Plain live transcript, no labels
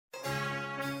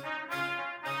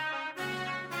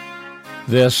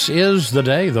This is the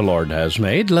day the Lord has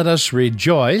made. Let us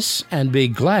rejoice and be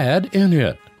glad in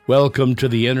it. Welcome to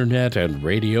the internet and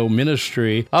radio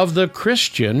ministry of the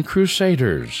Christian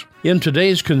Crusaders. In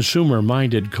today's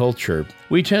consumer-minded culture,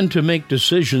 we tend to make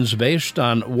decisions based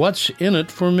on what's in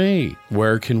it for me.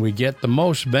 Where can we get the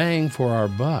most bang for our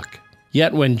buck?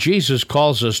 Yet when Jesus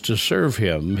calls us to serve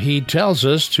Him, He tells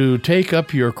us to take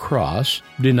up your cross,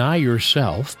 deny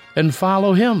yourself, and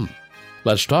follow Him.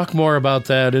 Let's talk more about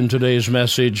that in today's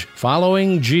message.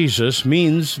 Following Jesus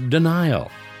means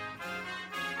denial.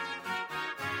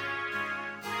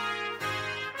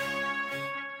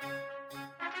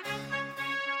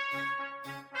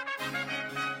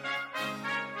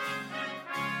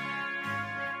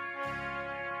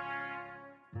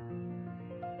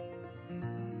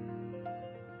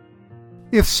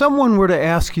 If someone were to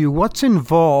ask you what's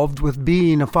involved with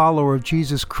being a follower of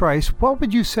Jesus Christ, what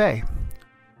would you say?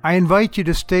 I invite you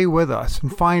to stay with us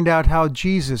and find out how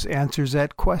Jesus answers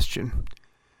that question.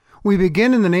 We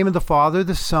begin in the name of the Father,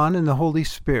 the Son, and the Holy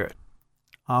Spirit.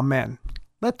 Amen.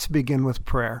 Let's begin with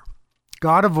prayer.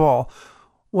 God of all,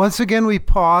 once again we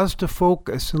pause to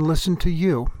focus and listen to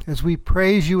you as we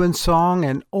praise you in song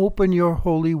and open your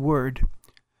holy word.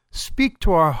 Speak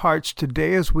to our hearts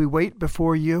today as we wait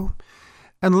before you,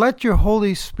 and let your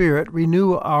Holy Spirit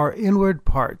renew our inward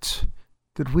parts,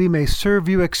 that we may serve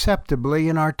you acceptably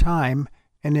in our time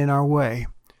and in our way.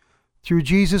 Through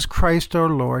Jesus Christ our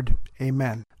Lord.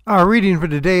 Amen. Our reading for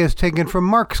today is taken from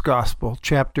Mark's Gospel,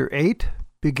 chapter 8,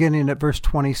 beginning at verse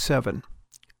 27.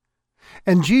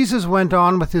 And Jesus went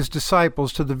on with his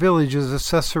disciples to the villages of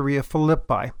Caesarea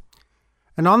Philippi.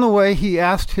 And on the way he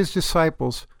asked his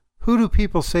disciples, "Who do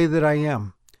people say that I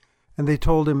am?" And they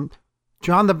told him,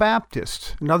 "John the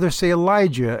Baptist, and others say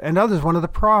Elijah, and others one of the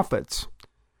prophets."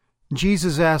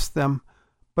 Jesus asked them,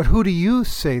 "But who do you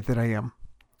say that I am?"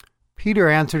 Peter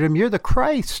answered him, "You're the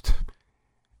Christ."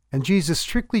 And Jesus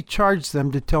strictly charged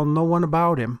them to tell no one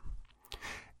about him.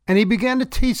 And he began to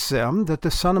teach them that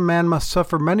the Son of Man must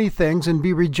suffer many things and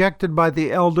be rejected by the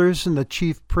elders and the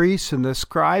chief priests and the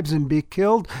scribes and be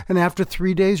killed, and after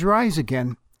 3 days rise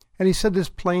again. And he said this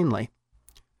plainly.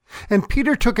 And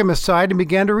Peter took him aside and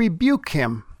began to rebuke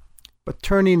him. But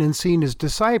turning and seeing his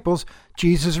disciples,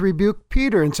 Jesus rebuked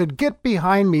Peter and said, "Get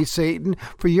behind me, Satan,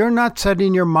 for you're not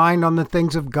setting your mind on the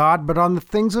things of God, but on the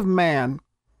things of man."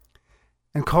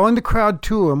 And calling the crowd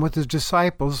to him with his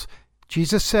disciples,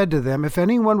 Jesus said to them, "If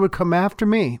anyone would come after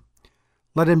me,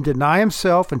 let him deny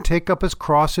himself and take up his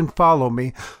cross and follow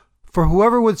me. For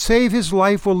whoever would save his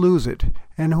life will lose it,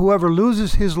 and whoever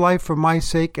loses his life for my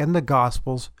sake and the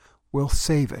gospel's will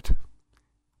save it."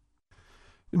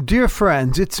 Dear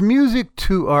friends, it's music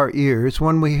to our ears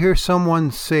when we hear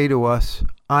someone say to us,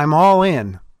 "I'm all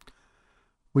in."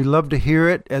 We love to hear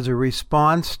it as a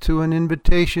response to an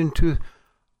invitation to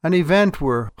an event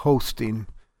we're hosting.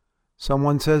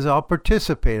 Someone says, "I'll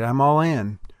participate, I'm all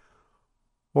in."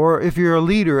 Or if you're a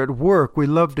leader at work, we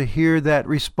love to hear that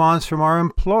response from our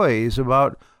employees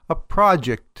about a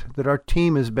project that our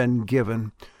team has been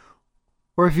given.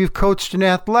 Or if you've coached in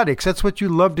athletics, that's what you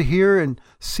love to hear and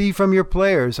see from your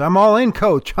players. "I'm all in,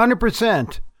 coach,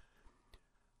 100%.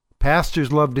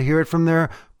 Pastors love to hear it from their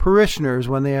parishioners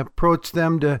when they approach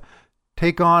them to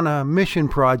take on a mission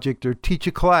project or teach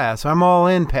a class. "I'm all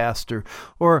in, pastor."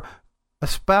 Or a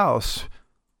spouse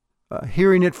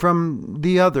hearing it from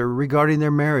the other regarding their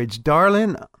marriage.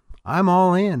 "Darling, I'm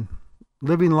all in.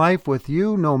 Living life with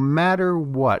you no matter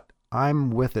what.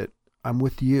 I'm with it. I'm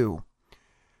with you."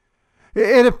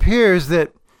 It appears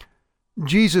that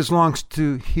Jesus longs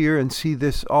to hear and see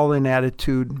this all-in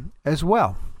attitude as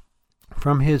well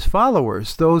from his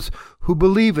followers, those who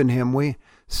believe in him. We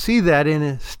see that in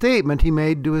a statement he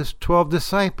made to his 12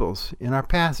 disciples in our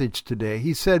passage today.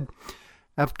 He said,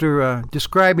 after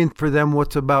describing for them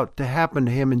what's about to happen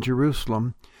to him in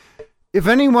Jerusalem, "If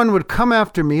anyone would come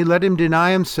after me, let him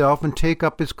deny himself and take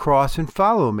up his cross and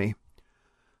follow me.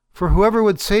 For whoever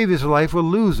would save his life will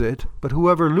lose it, but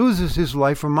whoever loses his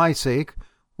life for my sake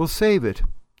will save it."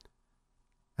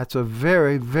 That's a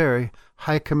very, very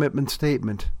high commitment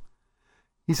statement.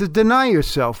 He says, deny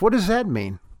yourself. What does that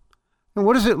mean? And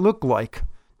what does it look like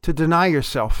to deny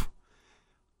yourself?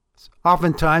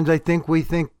 Oftentimes I think we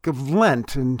think of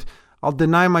Lent, and I'll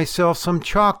deny myself some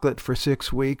chocolate for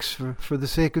 6 weeks for the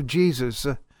sake of Jesus.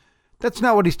 That's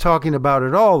not what he's talking about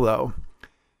at all, though.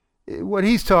 What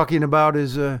he's talking about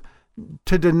is to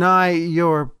deny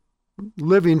your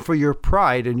living for your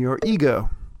pride and your ego,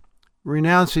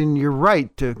 renouncing your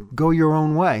right to go your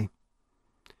own way.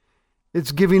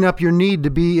 It's giving up your need to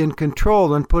be in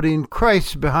control and putting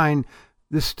Christ behind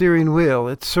the steering wheel.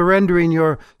 It's surrendering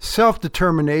your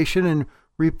self-determination and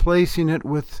replacing it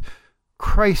with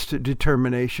Christ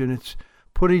determination. It's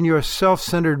putting your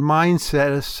self-centered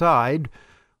mindset aside,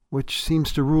 which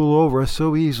seems to rule over us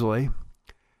so easily,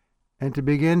 and to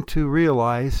begin to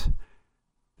realize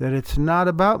that it's not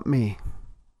about me.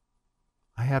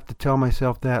 I have to tell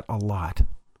myself that a lot.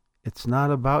 It's not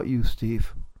about you,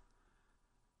 Steve.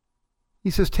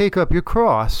 He says, take up your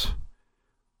cross.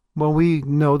 Well, we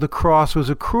know the cross was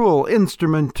a cruel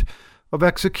instrument of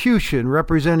execution,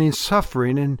 representing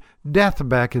suffering and death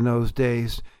back in those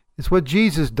days. It's what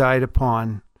Jesus died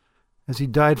upon, as he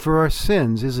died for our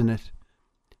sins, isn't it?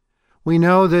 We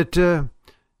know that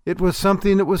it was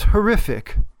something that was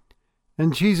horrific.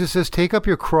 And Jesus says, take up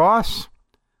your cross?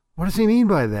 What does he mean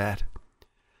by that?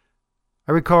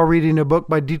 I recall reading a book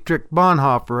by Dietrich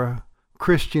Bonhoeffer, a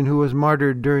Christian who was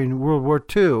martyred during World War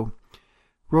II.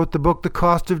 Wrote the book, The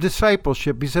Cost of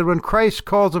Discipleship. He said, when Christ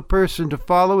calls a person to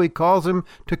follow, he calls him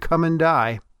to come and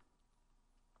die.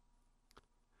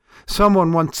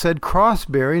 Someone once said,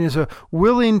 cross-bearing is a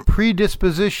willing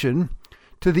predisposition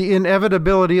to the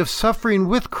inevitability of suffering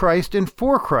with Christ and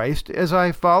for Christ as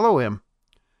I follow him.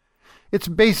 It's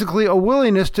basically a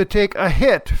willingness to take a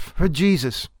hit for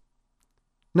Jesus,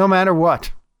 no matter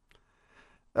what.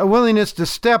 A willingness to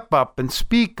step up and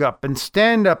speak up and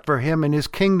stand up for him and his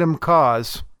kingdom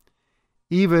cause,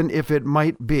 even if it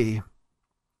might be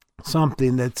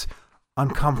something that's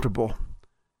uncomfortable,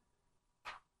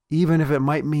 even if it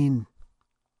might mean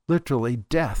literally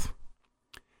death.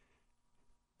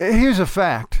 Here's a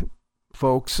fact,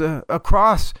 folks. A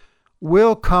cross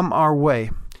will come our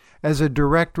way as a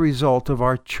direct result of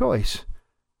our choice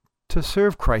to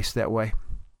serve Christ that way.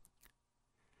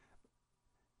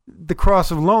 The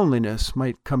cross of loneliness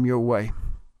might come your way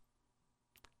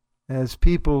as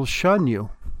people shun you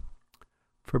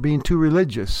for being too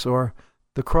religious, or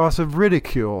the cross of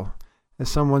ridicule as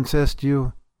someone says to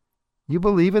you, you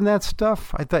believe in that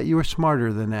stuff? I thought you were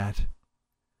smarter than that.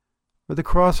 Or the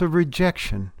cross of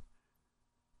rejection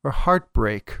or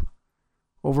heartbreak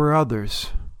over others,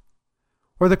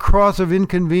 or the cross of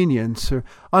inconvenience or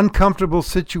uncomfortable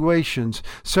situations,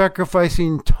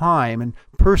 sacrificing time and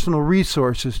personal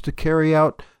resources to carry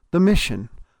out the mission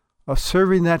of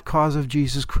serving that cause of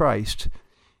Jesus Christ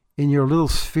in your little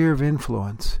sphere of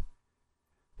influence.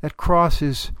 That cross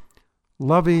is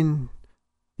loving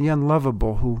the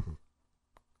unlovable who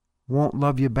won't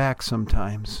love you back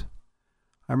sometimes.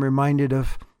 I'm reminded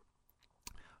of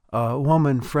a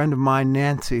woman, friend of mine,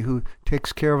 Nancy, who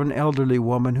takes care of an elderly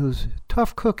woman who's a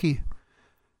tough cookie.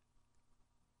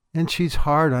 And she's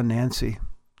hard on Nancy.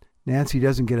 Nancy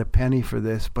doesn't get a penny for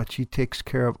this, but she takes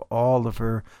care of all of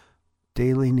her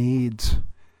daily needs.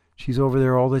 She's over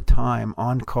there all the time,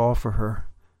 on call for her.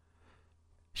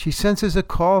 She senses a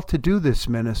call to do this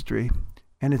ministry,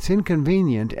 and it's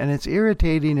inconvenient, and it's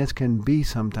irritating as can be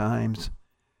sometimes.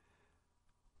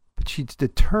 But she's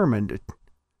determined.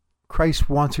 Christ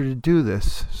wants her to do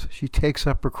this. So she takes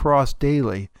up her cross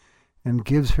daily and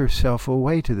gives herself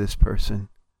away to this person.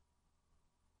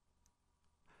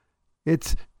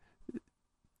 It's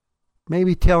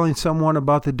maybe telling someone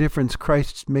about the difference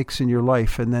Christ makes in your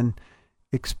life and then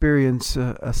experience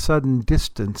a sudden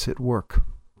distance at work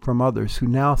from others who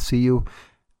now see you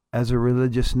as a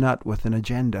religious nut with an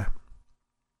agenda.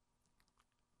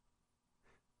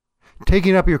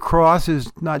 Taking up your cross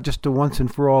is not just a once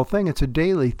and for all thing, it's a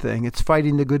daily thing. It's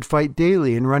fighting the good fight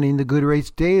daily and running the good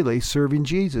race daily, serving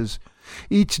Jesus.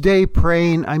 Each day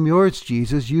praying, I'm yours,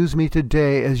 Jesus, use me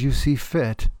today as you see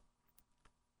fit.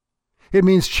 It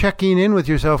means checking in with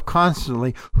yourself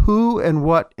constantly. Who and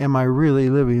what am I really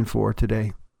living for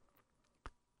today?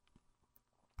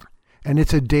 And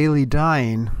it's a daily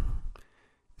dying.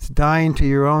 It's dying to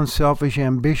your own selfish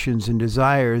ambitions and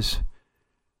desires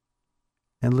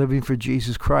and living for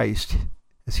Jesus Christ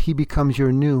as he becomes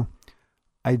your new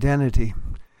identity.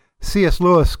 C.S.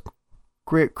 Lewis,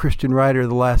 great Christian writer of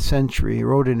the last century,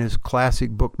 wrote in his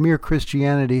classic book, Mere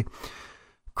Christianity,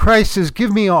 Christ says,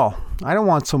 give me all. I don't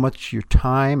want so much of your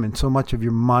time and so much of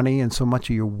your money and so much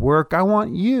of your work. I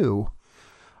want you.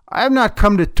 I have not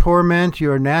come to torment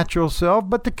your natural self,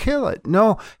 but to kill it.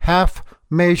 No half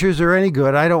measures are any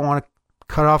good. I don't want to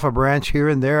cut off a branch here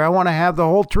and there. I want to have the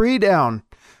whole tree down.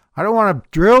 I don't want to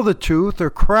drill the tooth or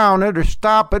crown it or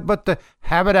stop it, but to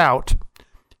have it out.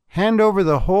 Hand over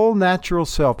the whole natural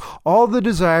self, all the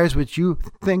desires which you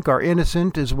think are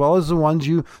innocent as well as the ones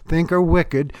you think are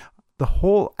wicked, the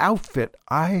whole outfit.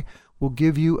 I will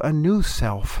give you a new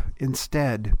self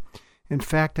instead. In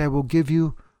fact, I will give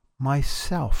you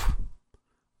myself.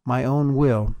 My own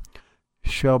will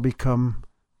shall become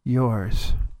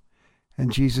yours.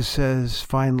 And Jesus says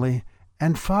finally,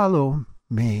 and follow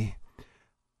me.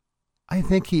 I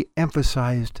think he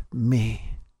emphasized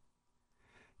me.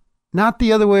 Not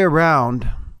the other way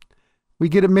around. We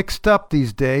get it mixed up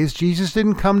these days. Jesus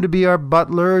didn't come to be our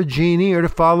butler or genie or to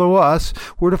follow us.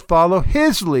 We're to follow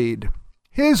his lead,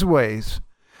 his ways.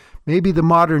 Maybe the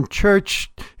modern church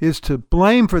is to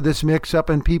blame for this mix-up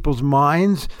in people's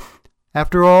minds.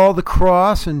 After all, the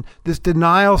cross and this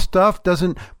denial stuff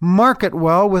doesn't market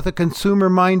well with a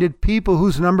consumer-minded people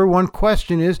whose number one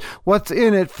question is, what's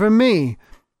in it for me?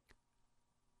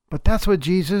 But that's what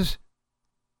Jesus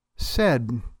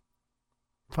said.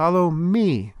 Follow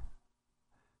me,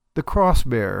 the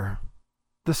cross-bearer,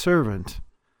 the servant,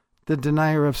 the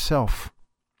denier of self.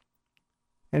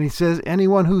 And he says,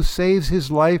 anyone who saves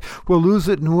his life will lose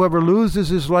it, and whoever loses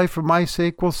his life for my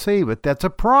sake will save it. That's a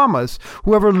promise.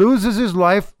 Whoever loses his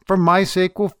life for my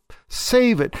sake will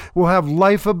save it, will have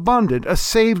life abundant, a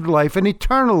saved life, an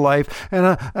eternal life,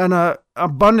 and an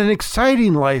abundant,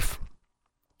 exciting life.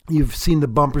 You've seen the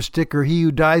bumper sticker, he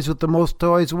who dies with the most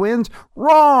toys wins.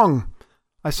 Wrong!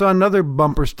 I saw another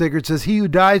bumper sticker that says, he who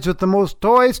dies with the most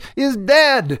toys is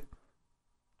dead.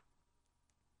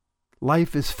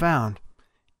 Life is found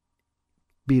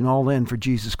being all in for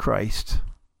Jesus Christ.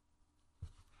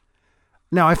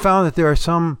 Now, I found that there are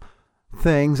some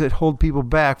things that hold people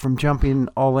back from jumping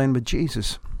all in with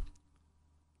Jesus.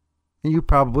 And you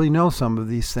probably know some of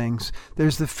these things.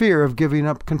 There's the fear of giving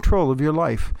up control of your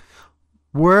life.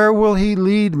 Where will he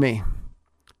lead me?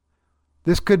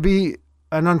 This could be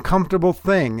an uncomfortable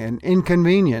thing, an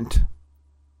inconvenient.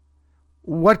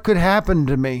 What could happen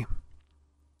to me?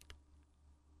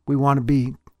 We want to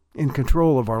be in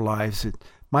control of our lives. It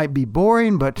might be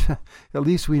boring, but at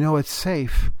least we know it's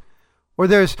safe. Or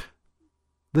there's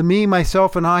the me,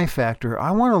 myself, and I factor.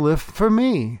 I want to live for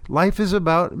me. Life is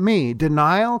about me.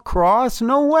 Denial, cross,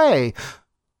 no way.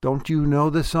 Don't you know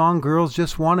the song, Girls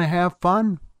Just Want to Have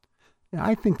Fun?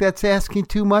 I think that's asking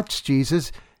too much,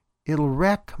 Jesus. It'll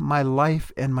wreck my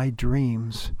life and my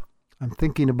dreams. I'm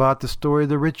thinking about the story of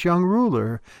the rich young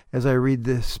ruler as I read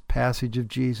this passage of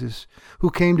Jesus, who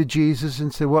came to Jesus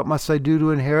and said, what must I do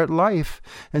to inherit life?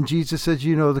 And Jesus says,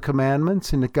 you know the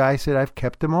commandments. And the guy said, I've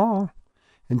kept them all.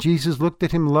 And Jesus looked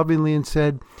at him lovingly and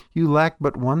said, you lack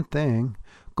but one thing.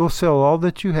 Go sell all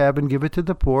that you have and give it to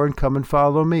the poor and come and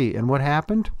follow me. And what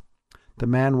happened? The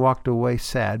man walked away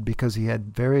sad because he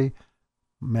had very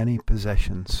many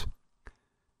possessions.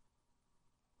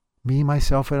 Me,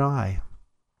 myself, and I.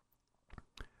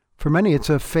 For many, it's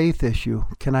a faith issue.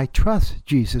 Can I trust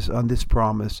Jesus on this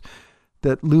promise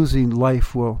that losing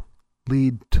life will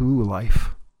lead to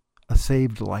life, a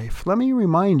saved life? Let me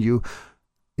remind you,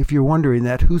 if you're wondering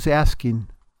that, who's asking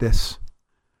this?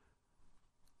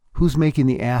 Who's making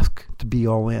the ask to be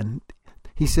all in?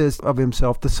 He says of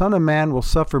himself, the Son of Man will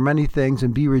suffer many things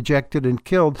and be rejected and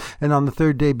killed, and on the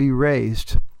third day be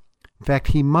raised. In fact,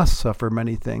 he must suffer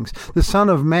many things. The Son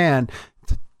of Man,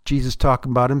 Jesus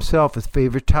talking about himself, his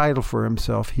favorite title for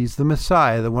himself. He's the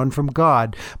Messiah, the one from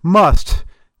God. Must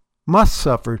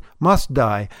suffer, must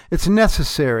die. It's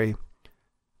necessary.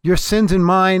 Your sins and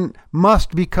mine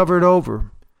must be covered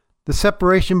over. The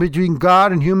separation between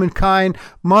God and humankind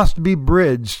must be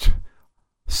bridged.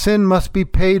 Sin must be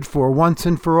paid for once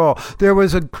and for all. There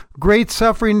was a great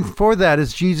suffering for that,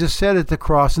 as Jesus said at the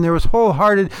cross, and there was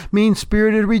wholehearted,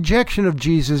 mean-spirited rejection of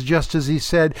Jesus, just as he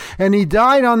said. And he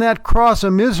died on that cross a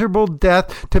miserable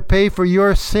death to pay for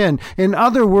your sin. In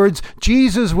other words,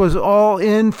 Jesus was all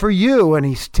in for you, and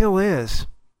he still is,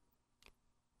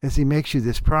 as he makes you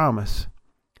this promise.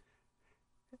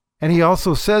 And he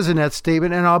also says in that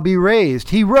statement, and I'll be raised.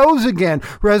 He rose again.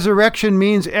 Resurrection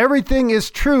means everything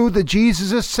is true that Jesus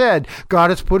has said.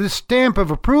 God has put his stamp of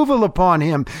approval upon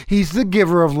him. He's the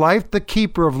giver of life, the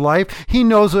keeper of life. He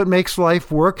knows what makes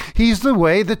life work. He's the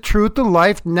way, the truth, the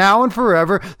life, now and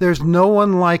forever. There's no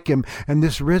one like him. And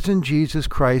this risen Jesus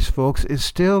Christ, folks, is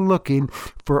still looking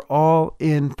for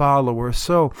all-in followers.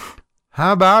 So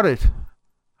how about it?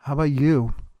 How about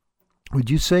you?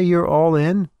 Would you say you're all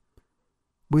in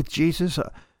with Jesus?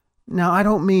 Now, I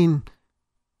don't mean,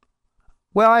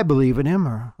 well, I believe in him,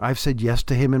 or I've said yes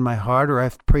to him in my heart, or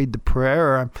I've prayed the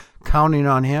prayer, or I'm counting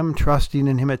on him, trusting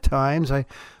in him at times. I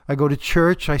go to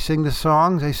church, I sing the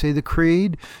songs, I say the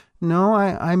creed. No,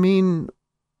 I mean,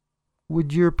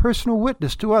 would your personal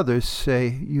witness to others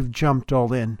say you've jumped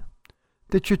all in?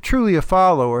 That you're truly a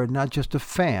follower, not just a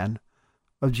fan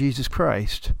of Jesus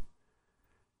Christ?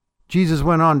 Jesus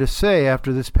went on to say,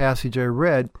 after this passage I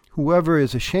read, whoever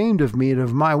is ashamed of me and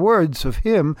of my words, of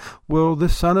him will the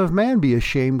Son of Man be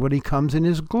ashamed when he comes in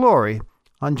his glory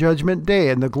on Judgment Day,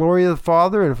 and the glory of the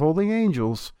Father and of holy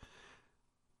angels.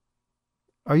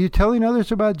 Are you telling others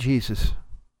about Jesus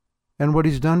and what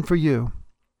he's done for you?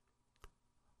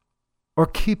 or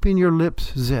keeping your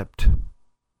lips zipped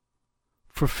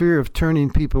for fear of turning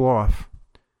people off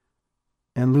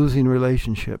and losing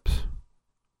relationships,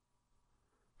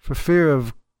 for fear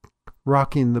of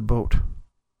rocking the boat?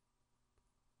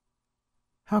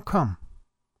 How come?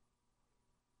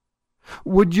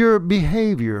 Would your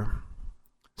behavior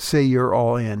say you're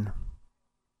all in?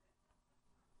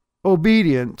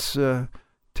 Obedience to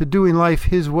doing life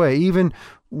His way, even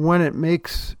when it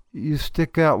makes you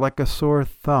stick out like a sore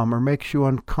thumb, or makes you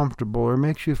uncomfortable, or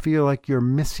makes you feel like you're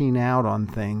missing out on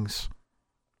things?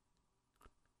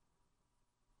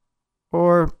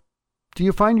 Or do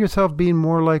you find yourself being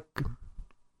more like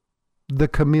the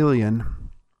chameleon,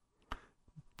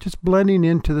 just blending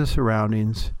into the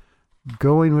surroundings,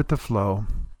 going with the flow?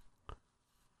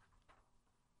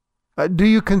 Do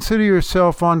you consider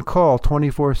yourself on call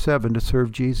 24/7 to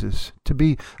serve Jesus, to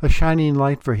be a shining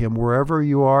light for Him wherever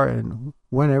you are and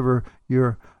whenever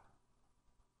you're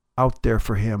out there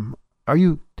for Him? Are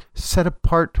you set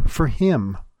apart for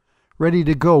Him, ready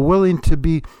to go, willing to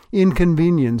be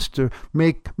inconvenienced, to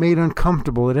made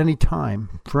uncomfortable at any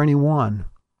time for anyone?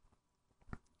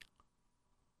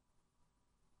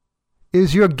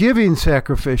 Is your giving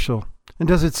sacrificial? And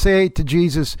does it say to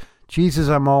Jesus, Jesus,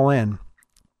 I'm all in?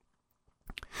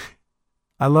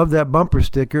 I love that bumper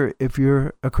sticker. If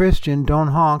you're a Christian, don't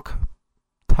honk.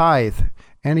 Tithe.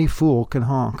 Any fool can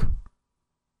honk.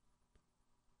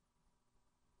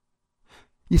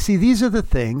 You see, these are the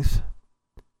things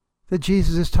that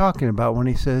Jesus is talking about when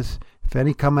He says, if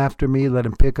any come after me, let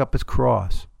him pick up his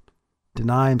cross,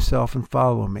 deny himself, and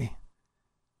follow me.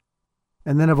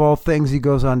 And then of all things, He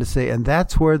goes on to say, and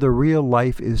that's where the real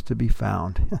life is to be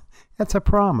found. That's a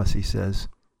promise, He says.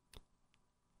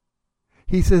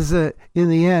 He says that in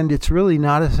the end, it's really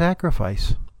not a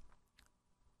sacrifice.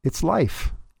 It's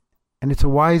life. And it's a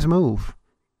wise move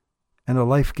and a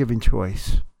life-giving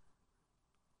choice.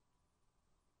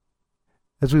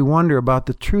 As we wonder about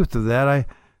the truth of that, I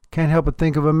can't help but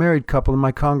think of a married couple in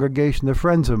my congregation. They're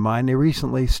friends of mine. They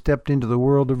recently stepped into the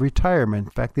world of retirement.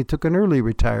 In fact, they took an early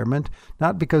retirement,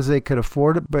 not because they could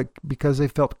afford it, but because they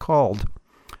felt called.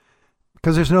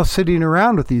 Because there's no sitting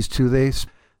around with these two.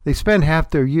 They spend half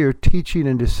their year teaching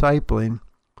and discipling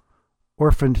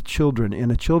orphaned children in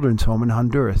a children's home in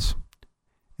Honduras.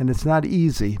 And it's not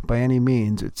easy by any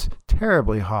means. It's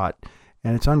terribly hot,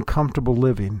 and it's uncomfortable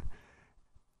living.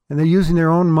 And they're using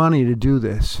their own money to do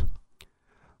this.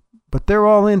 But they're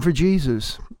all in for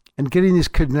Jesus and getting these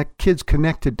kids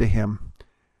connected to Him.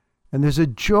 And there's a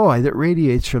joy that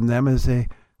radiates from them as they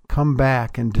come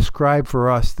back and describe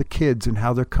for us the kids and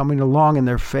how they're coming along in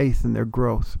their faith and their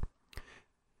growth.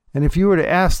 And if you were to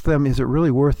ask them, is it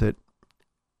really worth it,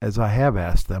 as I have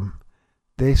asked them,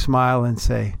 they smile and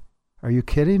say, are you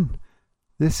kidding?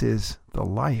 This is the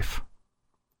life.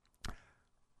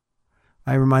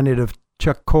 I'm reminded of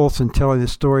Chuck Colson telling the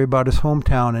story about his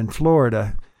hometown in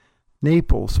Florida,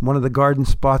 Naples, one of the garden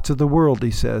spots of the world,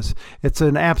 he says. It's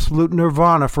an absolute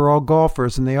nirvana for all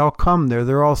golfers, and they all come there.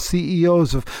 They're all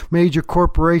CEOs of major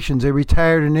corporations. They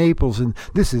retired in Naples, and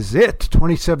this is it.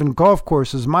 27 golf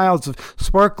courses, miles of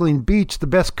sparkling beach, the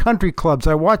best country clubs.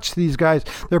 I watch these guys.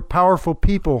 They're powerful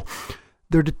people.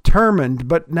 They're determined,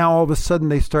 but now all of a sudden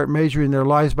they start measuring their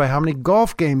lives by how many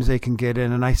golf games they can get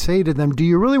in. And I say to them, do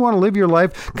you really want to live your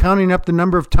life counting up the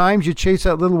number of times you chase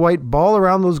that little white ball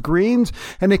around those greens?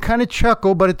 And they kind of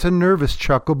chuckle, but it's a nervous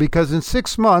chuckle, because in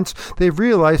 6 months they've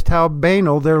realized how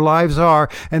banal their lives are,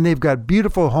 and they've got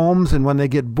beautiful homes, and when they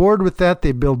get bored with that,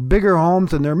 they build bigger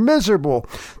homes, and they're miserable.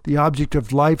 The object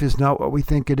of life is not what we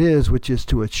think it is, which is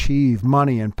to achieve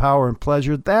money and power and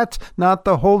pleasure. That's not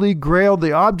the Holy Grail.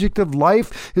 The object of life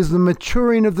is the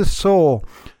maturing of the soul.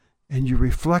 And you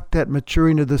reflect that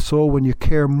maturing of the soul when you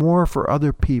care more for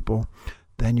other people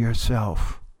than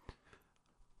yourself.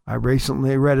 I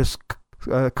recently read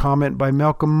a comment by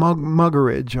Malcolm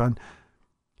Muggeridge on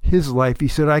his life. He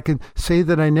said, I can say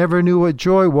that I never knew what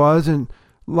joy was and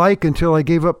like until I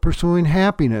gave up pursuing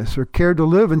happiness, or cared to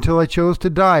live until I chose to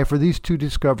die. For these two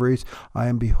discoveries, I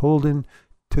am beholden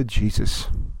to Jesus.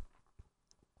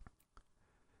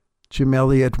 Jim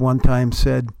Elliot one time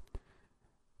said,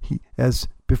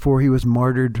 before he was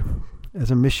martyred as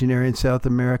a missionary in South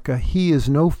America, he is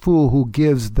no fool who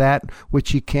gives that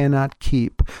which he cannot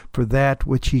keep for that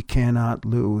which he cannot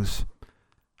lose.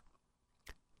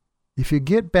 If you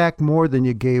get back more than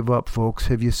you gave up, folks,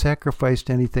 have you sacrificed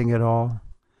anything at all?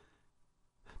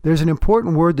 There's an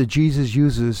important word that Jesus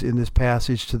uses in this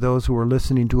passage to those who are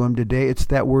listening to Him today. It's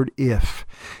that word if.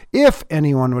 If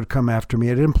anyone would come after me,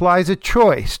 it implies a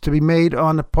choice to be made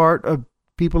on the part of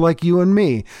people like you and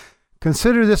me.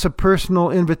 Consider this a personal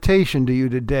invitation to you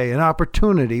today, an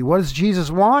opportunity. What does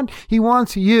Jesus want? He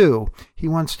wants you. He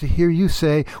wants to hear you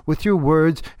say with your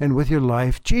words and with your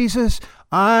life, Jesus,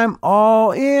 I'm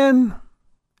all in.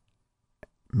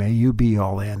 May you be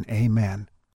all in. Amen.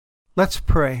 Let's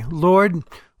pray. Lord,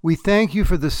 we thank you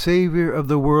for the Savior of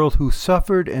the world who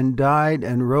suffered and died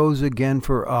and rose again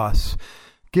for us.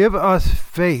 Give us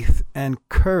faith and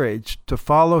courage to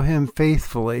follow him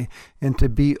faithfully and to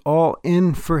be all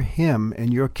in for him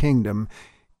and your kingdom.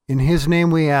 In his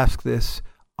name we ask this.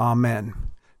 Amen.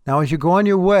 Now as you go on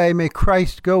your way, may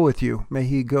Christ go with you. May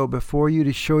he go before you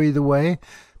to show you the way,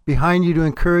 behind you to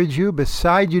encourage you,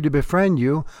 beside you to befriend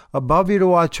you, above you to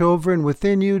watch over, and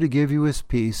within you to give you his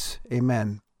peace.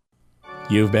 Amen.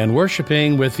 You've been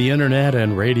worshiping with the internet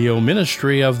and radio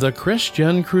ministry of the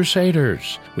Christian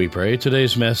Crusaders. We pray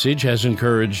today's message has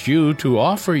encouraged you to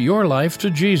offer your life to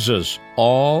Jesus,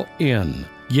 all in.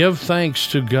 Give thanks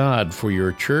to God for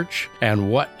your church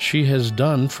and what she has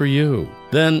done for you.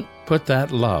 Then put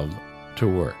that love to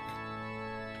work.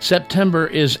 September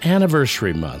is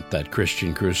anniversary month at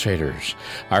Christian Crusaders.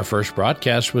 Our first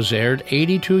broadcast was aired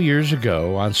 82 years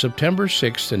ago on September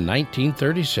 6th in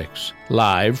 1936,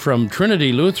 live from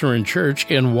Trinity Lutheran Church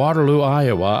in Waterloo,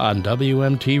 Iowa on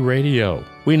WMT Radio.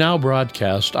 We now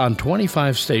broadcast on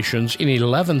 25 stations in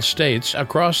 11 states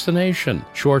across the nation,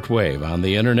 shortwave on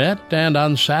the internet and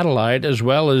on satellite, as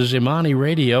well as Imani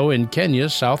Radio in Kenya,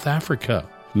 South Africa,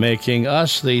 making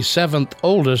us the 7th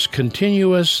oldest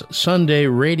continuous Sunday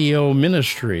radio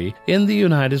ministry in the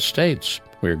United States.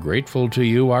 We're grateful to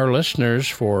you, our listeners,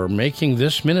 for making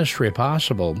this ministry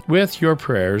possible with your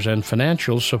prayers and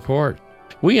financial support.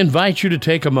 We invite you to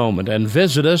take a moment and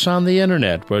visit us on the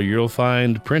internet, where you'll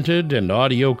find printed and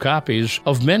audio copies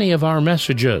of many of our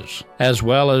messages, as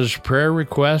well as prayer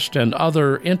requests and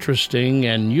other interesting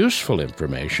and useful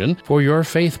information for your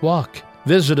faith walk.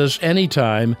 Visit us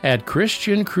anytime at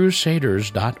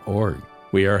ChristianCrusaders.org.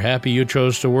 We are happy you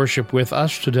chose to worship with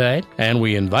us today, and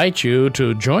we invite you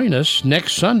to join us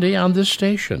next Sunday on this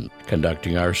station.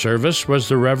 Conducting our service was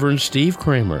the Reverend Steve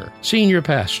Kramer, Senior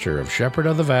Pastor of Shepherd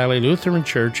of the Valley Lutheran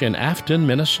Church in Afton,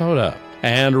 Minnesota,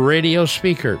 and radio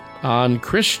speaker on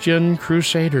Christian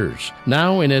Crusaders,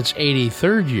 now in its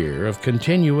 83rd year of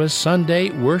continuous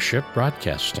Sunday worship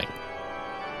broadcasting.